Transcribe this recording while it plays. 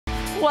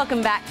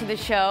Welcome back to the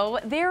show.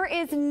 There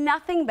is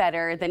nothing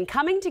better than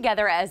coming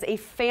together as a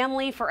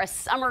family for a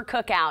summer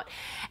cookout.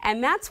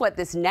 And that's what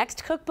this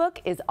next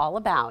cookbook is all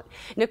about.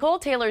 Nicole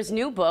Taylor's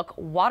new book,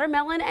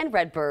 Watermelon and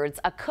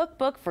Redbirds, a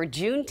cookbook for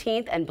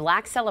Juneteenth and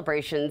Black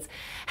celebrations,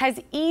 has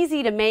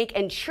easy to make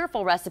and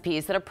cheerful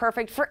recipes that are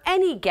perfect for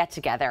any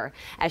get-together,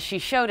 as she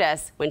showed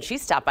us when she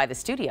stopped by the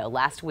studio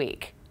last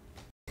week.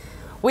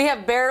 We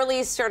have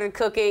barely started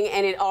cooking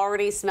and it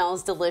already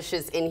smells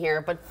delicious in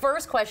here. But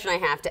first question I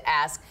have to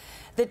ask,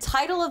 the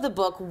title of the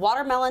book,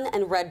 Watermelon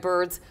and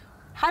Redbirds,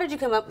 how did you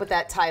come up with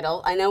that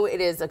title? I know it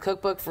is a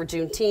cookbook for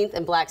Juneteenth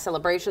and Black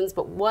celebrations,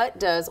 but what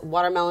does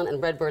Watermelon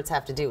and Redbirds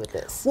have to do with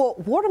this? Well,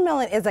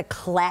 watermelon is a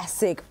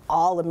classic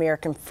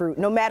all-American fruit.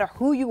 No matter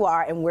who you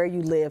are and where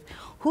you live,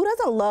 who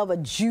doesn't love a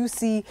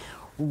juicy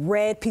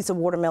red piece of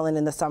watermelon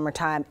in the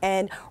summertime?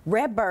 And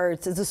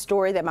Redbirds is a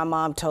story that my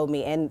mom told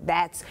me, and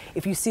that's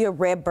if you see a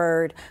red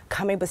bird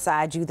coming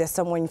beside you, there's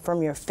someone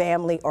from your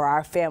family or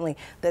our family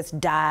that's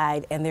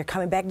died and they're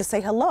coming back to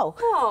say hello.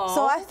 Aww.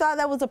 So I thought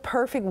that was a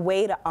perfect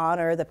way to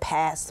honor the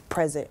past,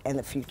 present, and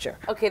the future.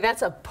 Okay,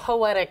 that's a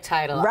poetic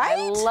title. Right?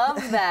 I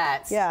love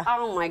that. Yeah.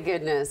 Oh my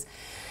goodness.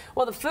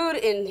 Well, the food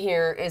in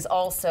here is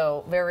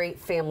also very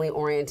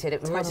family-oriented.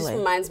 It just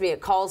reminds me, it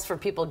calls for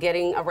people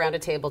getting around a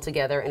table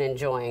together and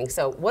enjoying.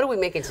 So what are we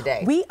making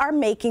today? We are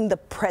making the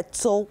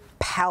pretzel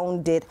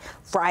pounded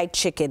fried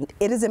chicken.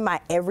 It is in my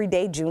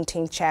everyday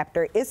Juneteenth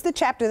chapter. It's the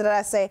chapter that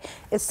I say,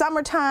 it's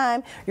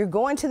summertime, you're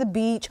going to the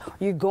beach,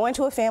 you're going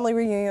to a family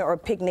reunion or a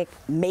picnic,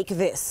 make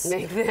this.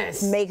 Make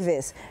this. Make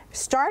this.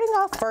 Starting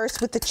off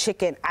first with the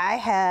chicken, I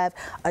have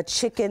a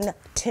chicken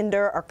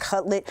tender or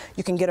cutlet.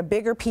 You can get a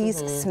bigger piece,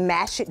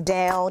 smash it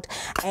down,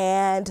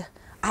 and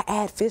I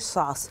add fish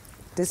sauce.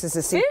 This is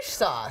a secret. Fish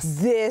sauce?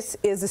 This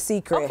is a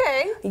secret.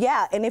 Okay.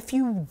 Yeah, and if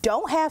you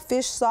don't have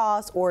fish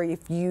sauce or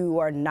if you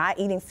are not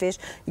eating fish,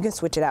 you can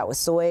switch it out with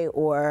soy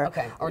or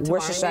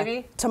tamari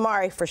maybe?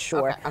 Tamari for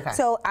sure. Okay.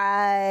 So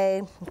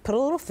I put a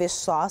little fish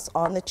sauce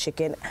on the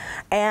chicken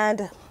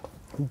and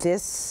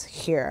this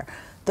here.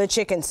 The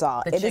chicken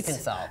salt.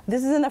 Salt.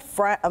 This is in the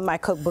front of my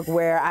cookbook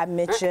where I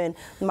mention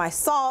my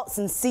salts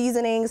and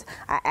seasonings.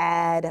 I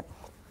add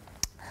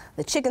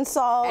the chicken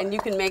salt. And you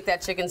can make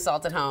that chicken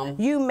salt at home.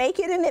 You make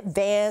it in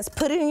advance,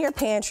 put it in your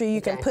pantry.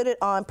 You can put it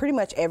on pretty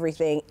much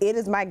everything. It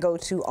is my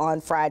go-to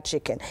on fried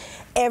chicken,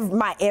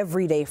 my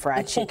everyday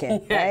fried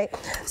chicken, right?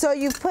 So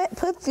you put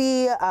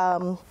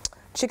the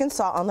chicken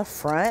salt on the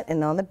front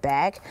and on the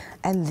back,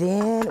 and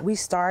then we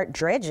start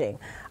dredging.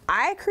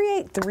 I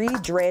create 3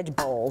 dredge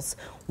bowls,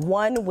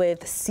 one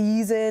with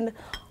seasoned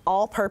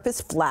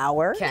all-purpose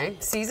flour. Okay,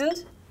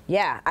 seasoned?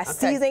 Yeah, I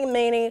season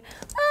meaning,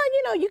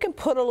 you know, you can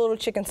put a little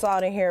chicken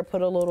salt in here,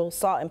 put a little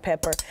salt and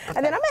pepper, and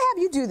then I'm gonna have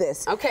you do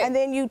this. Okay. And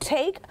then you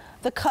take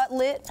the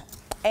cutlet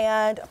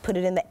and put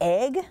it in the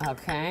egg.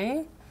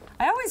 Okay.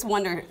 I always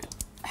wonder,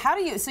 how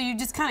do you, so you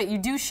just kind of, you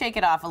do shake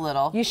it off a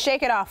little. You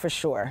shake it off for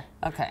sure.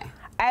 Okay.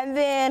 And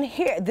then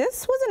here,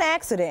 this was an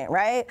accident,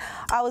 right?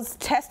 I was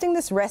testing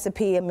this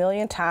recipe a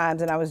million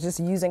times and I was just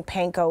using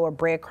panko or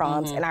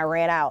breadcrumbs and I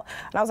ran out.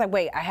 And I was like,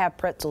 wait, I have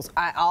pretzels.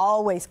 I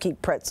always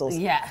keep pretzels.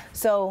 Yeah.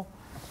 So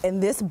in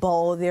this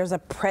bowl, there's a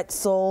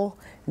pretzel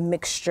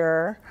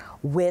mixture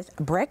with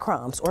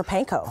breadcrumbs or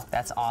panko.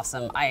 That's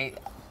awesome.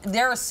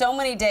 There are so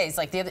many days,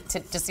 like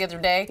just the other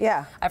day,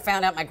 I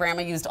found out my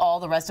grandma used all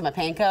the rest of my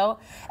panko.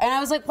 And I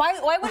was like,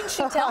 why wouldn't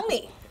she tell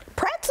me?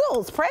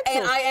 Pretzels.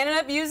 And I ended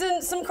up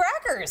using some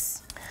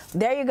crackers.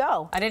 There you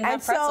go. I didn't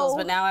have pretzels,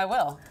 but now I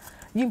will.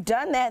 You've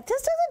done that.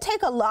 This doesn't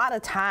take a lot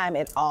of time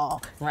at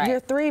all. Right. Your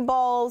 3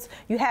 bowls,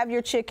 you have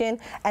your chicken,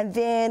 and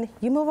then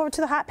you move over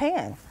to the hot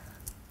pan.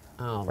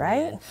 Oh,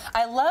 right? Man.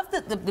 I love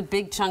the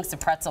big chunks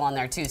of pretzel on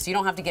there, too, so you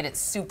don't have to get it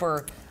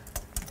super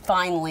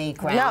finely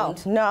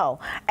ground. No.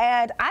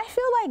 And I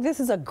feel like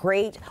this is a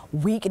great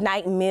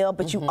weeknight meal,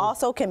 but you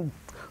also can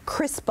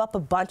crisp up a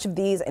bunch of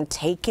these and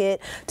take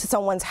it to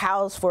someone's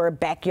house for a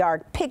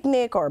backyard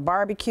picnic or a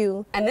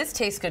barbecue. And this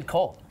tastes good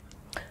cold.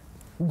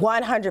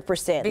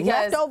 100%.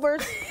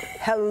 Leftovers,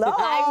 hello.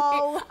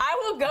 I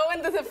will go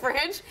into the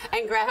fridge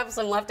and grab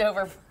some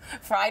leftover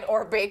fried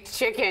or baked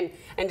chicken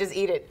and just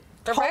eat it.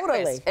 For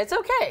breakfast. It's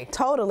okay.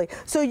 Totally.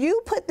 So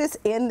you put this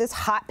in this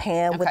hot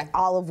pan with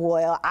olive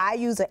oil. I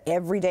use an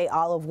everyday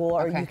olive oil,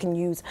 or you can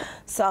use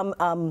some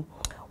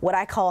what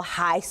I call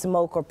high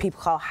smoke, or people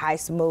call high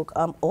smoke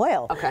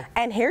oil. Okay.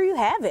 And here you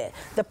have it,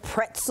 the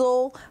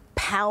pretzel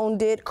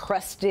pounded,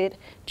 crusted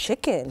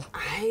chicken.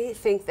 I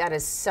think that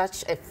is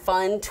such a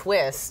fun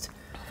twist.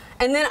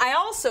 And then I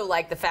also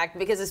like the fact,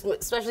 because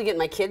especially getting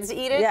my kids to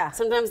eat it,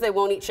 sometimes they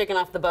won't eat chicken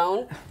off the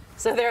bone.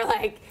 So they're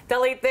like,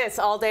 they'll eat this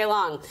all day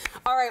long.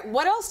 All right,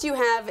 what else do you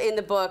have in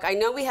the book? I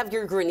know we have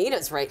your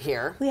granitas right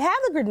here. We have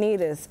the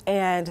granitas,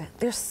 and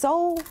they're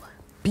so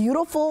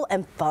beautiful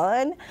and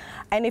fun.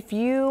 And if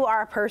you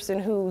are a person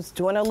who's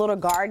doing a little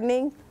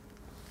gardening,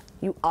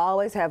 you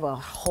always have a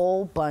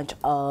whole bunch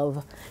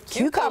of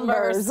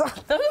cucumbers.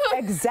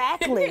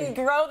 Exactly. You can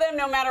grow them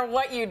no matter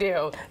what you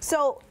do.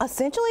 So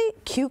essentially,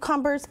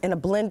 cucumbers in a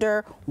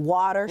blender,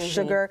 water,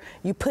 sugar,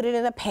 you put it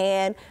in a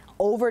pan,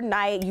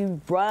 overnight. You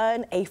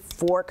run a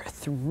fork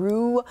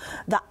through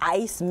the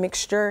ice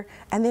mixture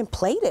and then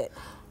plate it.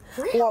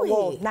 Really?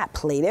 Well, not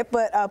plate it,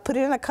 but put it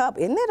in a cup.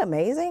 Isn't it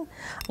amazing?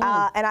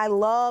 And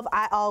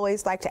I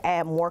always like to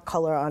add more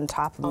color on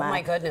top of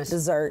my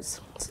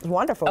desserts. It's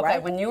wonderful, okay,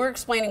 right? When you were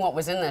explaining what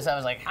was in this, I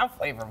was like, how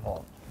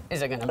flavorful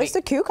is it going to be? It's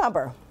the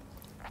cucumber.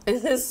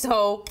 This is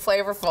so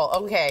flavorful.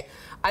 Okay,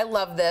 I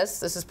love this.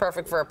 This is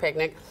perfect for a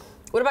picnic.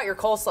 What about your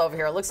coleslaw over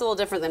here? It looks a little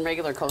different than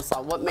regular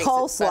coleslaw. What makes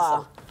it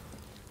special?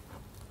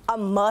 A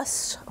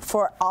must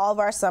for all of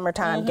our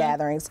summertime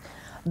gatherings.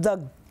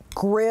 The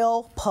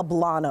grill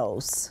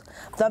poblanos.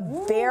 The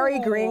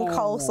very green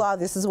coleslaw.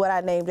 This is what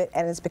I named it,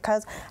 and it's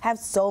because I have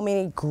so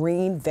many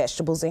green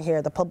vegetables in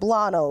here. The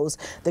poblanos,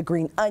 the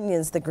green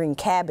onions, the green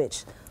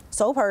cabbage.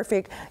 So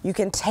perfect. You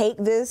can take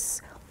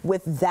this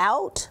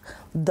without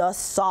the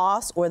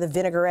sauce or the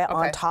vinaigrette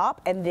on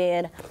top, and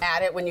then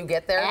add it when you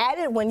get there. Add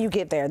it when you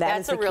get there.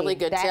 That's a really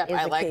good tip.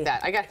 I like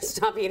that. I gotta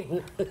stop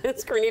eating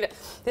this granita.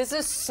 This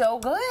is so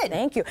good.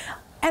 Thank you.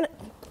 And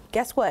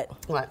guess what?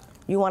 What?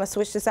 You want to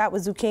switch this out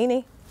with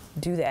zucchini?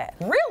 Do that.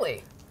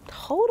 Really?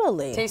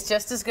 Totally. Tastes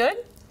just as good?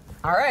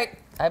 All right.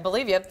 I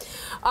believe you.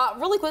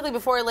 Really quickly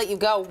before I let you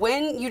go,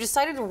 when you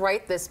decided to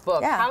write this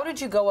book, how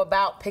did you go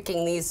about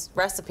picking these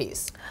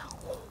recipes?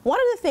 One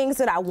of the things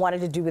that I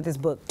wanted to do with this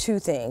book, two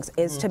things,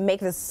 is to make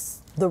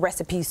the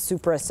recipes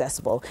super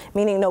accessible,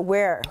 meaning no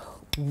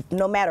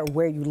matter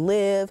where you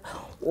live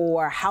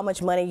or how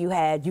much money you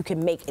had, you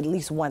can make at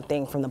least one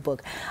thing from the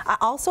book. I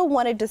also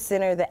wanted to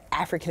center the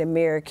African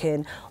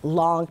American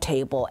long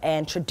table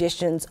and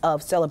traditions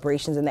of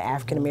celebrations in the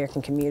African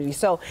American community.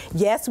 So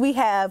yes, we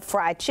have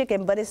fried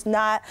chicken, but it's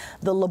not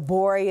the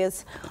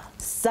laborious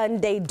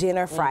Sunday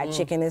dinner fried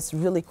chicken. It's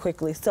really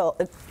quickly, so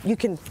you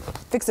can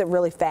fix it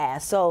really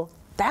fast. So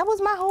that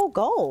was my whole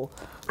goal.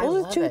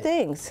 Those are two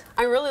things.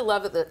 I really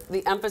love that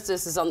the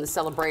emphasis is on the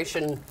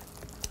celebration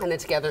and the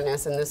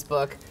togetherness in this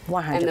book.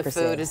 100%. And the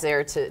food is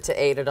there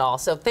to aid it all.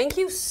 So thank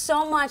you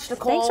so much,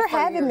 Nicole. Thanks for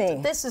having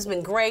me. This has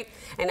been great.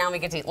 And now we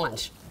get to eat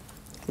lunch.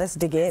 Let's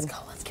dig in. Let's go.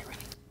 Let's get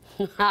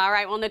ready. All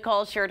right. Well,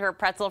 Nicole shared her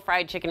pretzel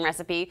fried chicken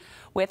recipe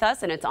with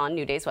us, and it's on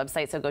New Day's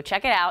website. So go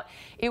check it out.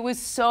 It was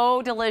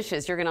so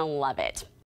delicious. You're going to love it.